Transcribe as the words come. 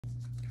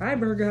Hi,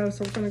 Virgo.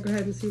 So we're going to go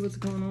ahead and see what's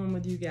going on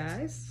with you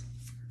guys.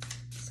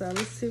 So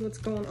let's see what's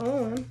going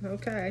on.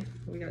 Okay,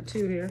 we got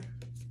two here.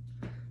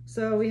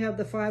 So we have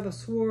the Five of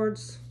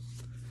Swords.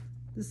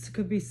 This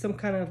could be some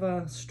kind of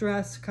a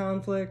stress,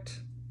 conflict.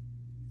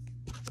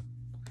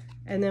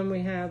 And then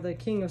we have the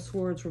King of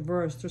Swords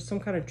reversed. There's some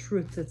kind of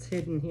truth that's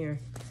hidden here.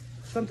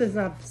 Something's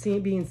not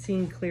being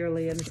seen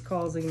clearly, and it's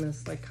causing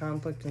this like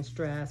conflict and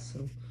stress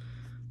and,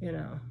 you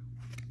know,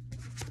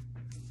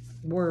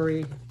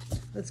 worry.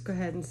 Let's go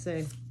ahead and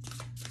see.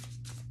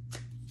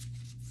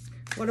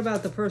 What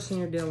about the person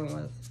you're dealing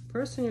with?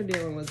 Person you're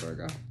dealing with,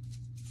 Virgo.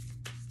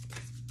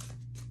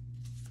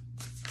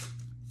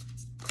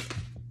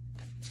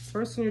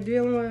 Person you're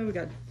dealing with, we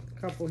got a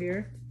couple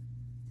here.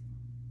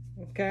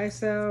 Okay,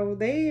 so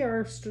they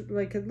are,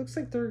 like, it looks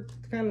like they're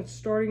kind of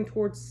starting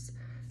towards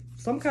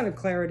some kind of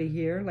clarity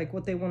here, like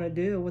what they want to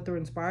do, what they're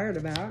inspired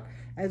about,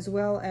 as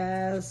well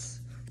as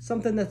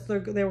something that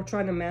they were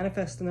trying to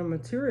manifest in their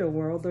material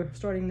world. They're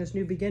starting this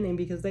new beginning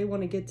because they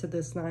want to get to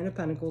this Nine of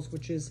Pentacles,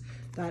 which is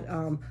that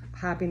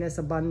happiness,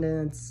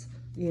 abundance,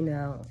 you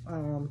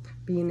know,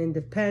 being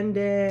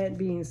independent,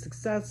 being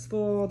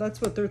successful. That's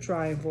what they're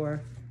trying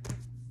for.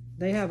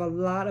 They have a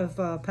lot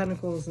of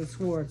pentacles and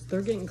swords.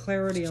 They're getting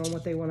clarity on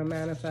what they want to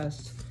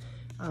manifest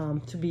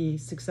to be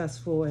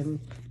successful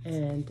and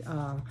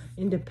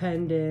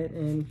independent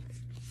and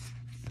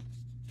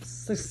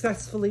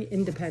successfully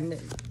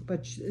independent.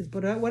 But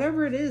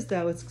whatever it is,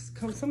 though, it's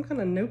some kind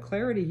of no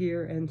clarity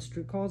here and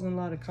causing a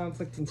lot of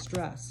conflict and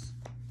stress.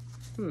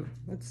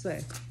 Let's see.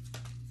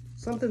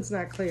 Something's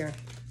not clear.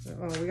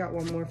 Oh, we got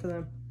one more for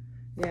them.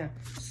 Yeah,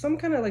 some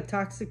kind of like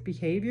toxic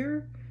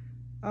behavior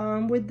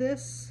with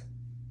this.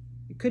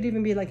 It could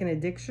even be like an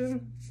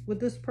addiction with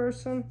this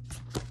person.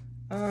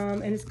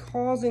 And it's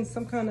causing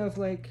some kind of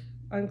like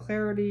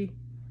unclarity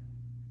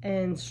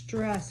and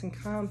stress and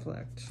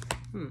conflict.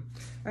 All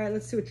right,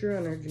 let's see what your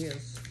energy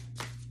is.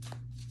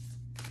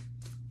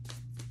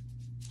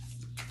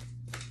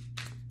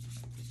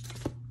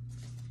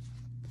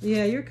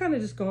 Yeah, you're kind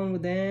of just going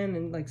within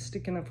and like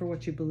sticking up for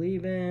what you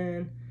believe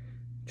in,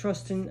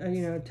 trusting,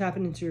 you know,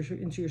 tapping into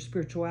your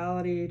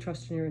spirituality,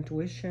 trusting your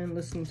intuition,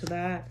 listening to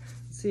that.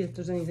 Let's see if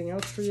there's anything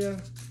else for you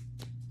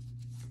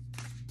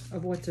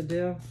of what to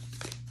do.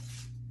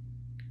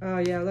 Oh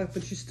yeah, look,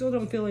 but you still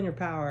don't feel in your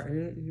power.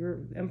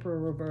 You're Emperor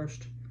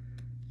reversed.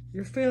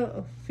 You're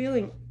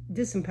feeling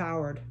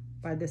disempowered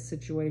by this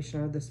situation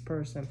or this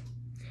person,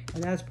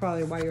 and that's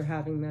probably why you're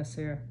having this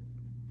here.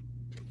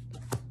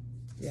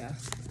 Yeah.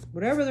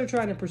 Whatever they're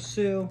trying to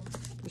pursue,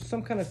 there's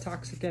some kind of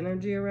toxic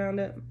energy around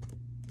it,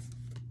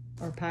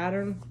 or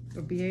pattern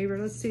of behavior.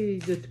 Let's see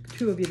the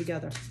two of you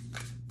together.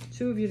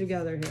 Two of you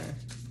together here.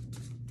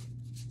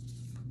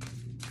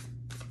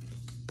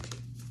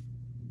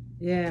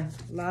 Yeah,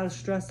 a lot of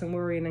stress and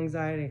worry and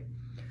anxiety.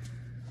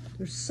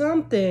 There's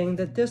something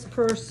that this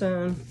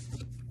person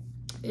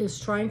is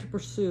trying to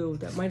pursue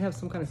that might have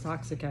some kind of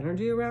toxic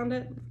energy around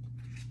it.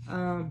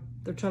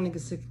 They're trying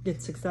to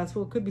get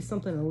successful. It could be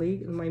something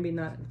illegal, maybe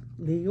not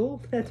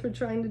legal that they're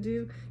trying to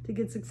do to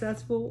get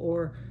successful,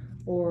 or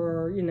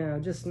you know,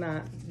 just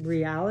not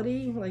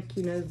reality, like,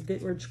 you know,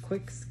 get rich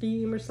quick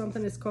scheme or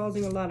something. It's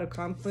causing a lot of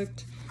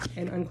conflict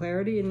and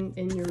unclarity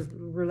in your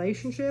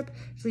relationship.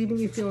 It's leaving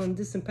you feeling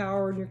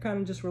disempowered, and you're kind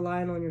of just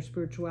relying on your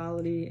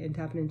spirituality and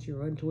tapping into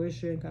your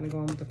intuition, kind of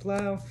going with the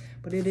flow.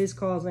 But it is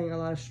causing a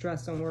lot of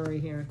stress and worry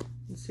here.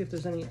 Let's see if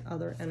there's any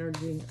other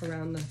energy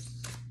around this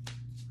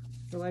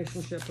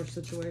relationship or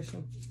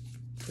situation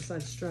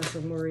besides stress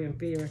and worry and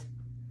fear.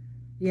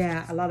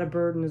 Yeah, a lot of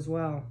burden as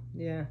well.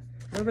 Yeah,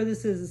 whatever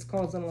this is, it's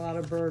causing a lot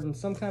of burden,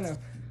 some kind of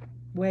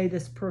way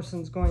this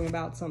person's going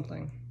about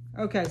something.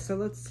 Okay, so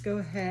let's go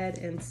ahead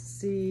and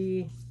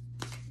see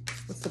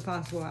what's the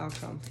possible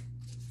outcome.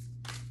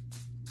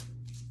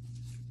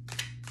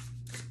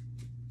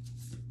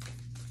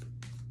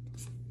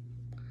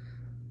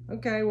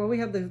 Okay, well, we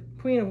have the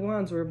Queen of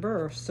Wands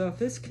reversed. So if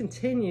this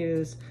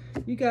continues,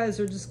 you guys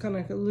are just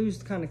going to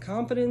lose kind of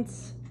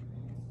confidence.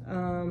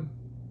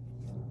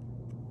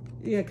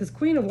 Yeah, because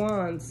Queen of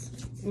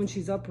Wands, when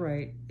she's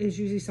upright, is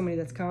usually somebody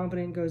that's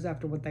confident, goes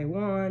after what they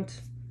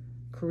want,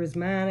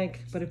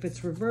 charismatic. But if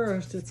it's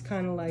reversed, it's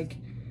kind of like,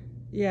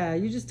 yeah,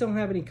 you just don't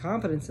have any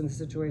confidence in the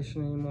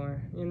situation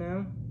anymore, you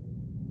know?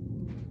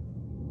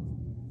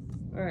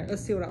 All right,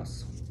 let's see what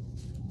else.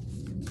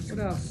 What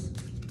else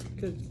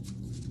could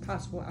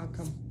possible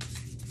outcome?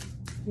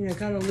 You know,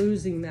 kind of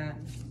losing that.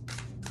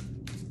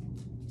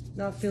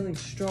 Not feeling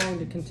strong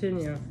to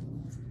continue.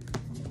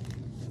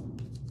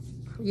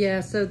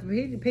 Yeah, so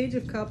the Page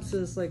of Cups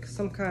is like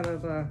some kind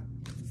of a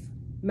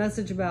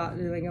message about,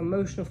 you know, like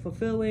emotional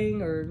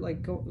fulfilling, or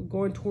like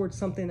going towards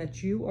something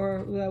that you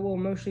are, that will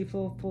emotionally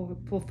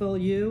fulfill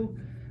you.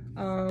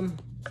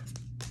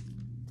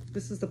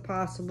 This is the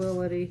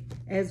possibility,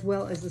 as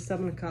well as the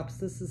Seven of Cups.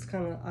 This is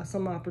kind of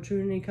some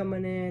opportunity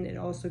coming in. It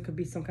also could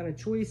be some kind of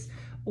choice,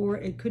 or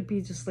it could be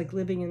just like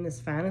living in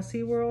this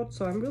fantasy world.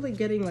 So I'm really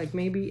getting like,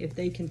 maybe if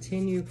they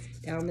continue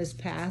down this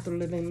path, or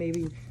living,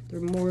 maybe they're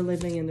more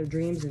living in their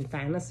dreams and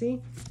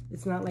fantasy.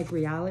 It's not like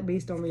reality,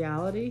 based on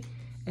reality.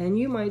 And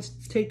you might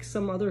take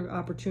some other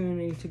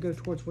opportunity to go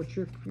towards what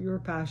you're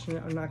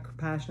passionate, or not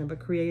passionate, but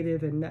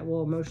creative, and that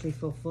will emotionally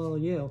fulfill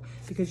you,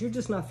 because you're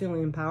just not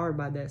feeling empowered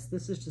by this.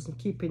 This is just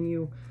keeping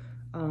you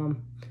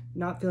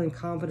not feeling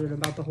confident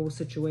about the whole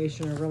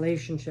situation or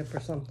relationship or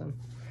something.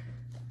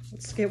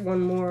 Let's get one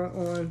more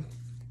on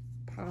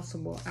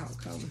possible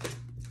outcome.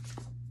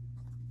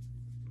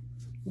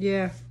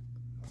 Yeah.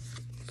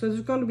 So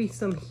there's going to be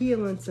some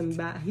healing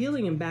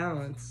and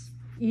balance.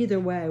 Either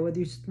way, whether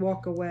you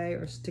walk away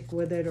or stick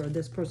with it, or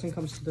this person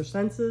comes to their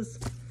senses.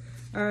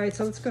 All right,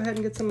 so let's go ahead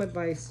and get some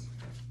advice.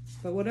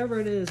 But whatever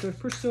it is, they're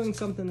pursuing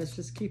something that's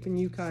just keeping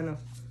you kind of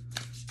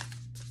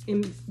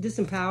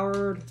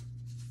disempowered,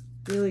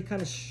 really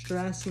kind of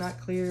stressed, not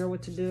clear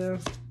what to do.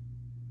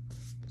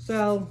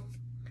 So,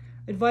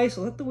 advice,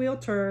 let the wheel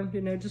turn,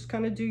 you know, just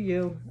kind of do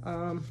you.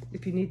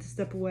 If you need to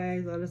step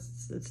away, let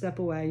us step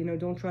away. You know,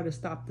 don't try to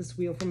stop this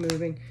wheel from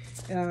moving.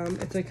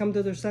 If they come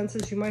to their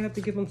senses, you might have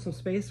to give them some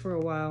space for a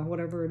while,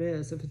 whatever it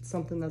is, if it's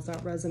something that's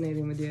not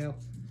resonating with you.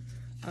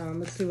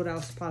 Let's see what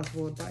else.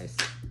 Possible advice.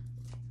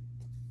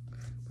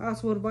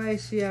 Possible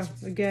advice, yeah,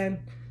 again,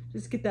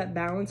 just get that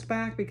balance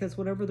back, because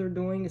whatever they're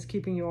doing is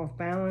keeping you off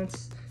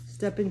balance.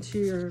 Step into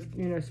your,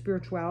 you know,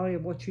 spirituality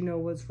of what you know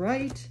was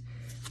right.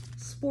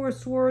 Four of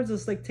Swords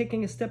is like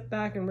taking a step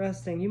back and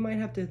resting. You might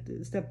have to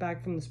step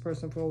back from this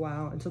person for a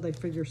while until they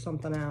figure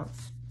something out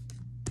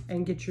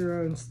and get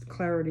your own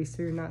clarity,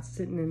 so you're not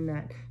sitting in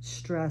that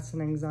stress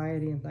and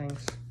anxiety and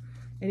things.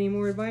 Any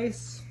more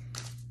advice?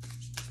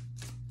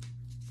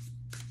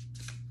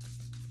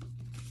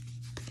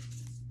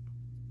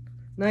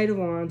 Knight of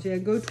Wands. Yeah,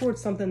 go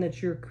towards something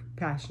that you're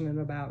passionate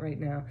about right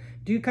now.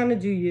 Do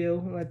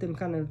you. Let them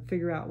kind of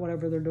figure out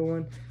whatever they're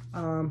doing.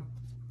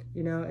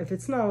 You know, if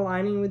it's not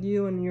aligning with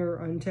you and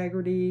your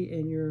integrity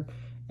and your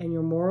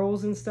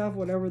morals and stuff,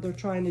 whatever they're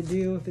trying to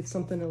do, if it's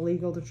something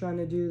illegal they're trying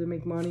to do to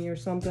make money or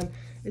something,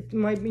 you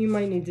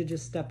might need to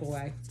just step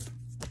away,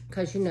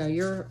 because you know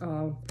your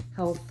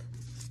health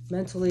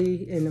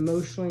mentally and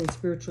emotionally and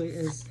spiritually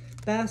is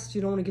best.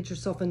 You don't want to get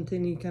yourself into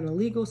any kind of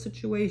legal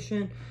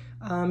situation.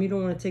 You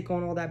don't want to take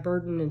on all that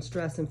burden and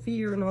stress and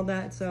fear and all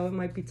that. So it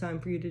might be time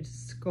for you to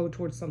just go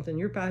towards something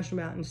you're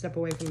passionate about and step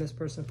away from this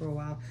person for a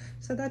while.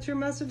 So that's your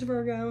message,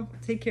 Virgo.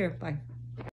 Take care. Bye.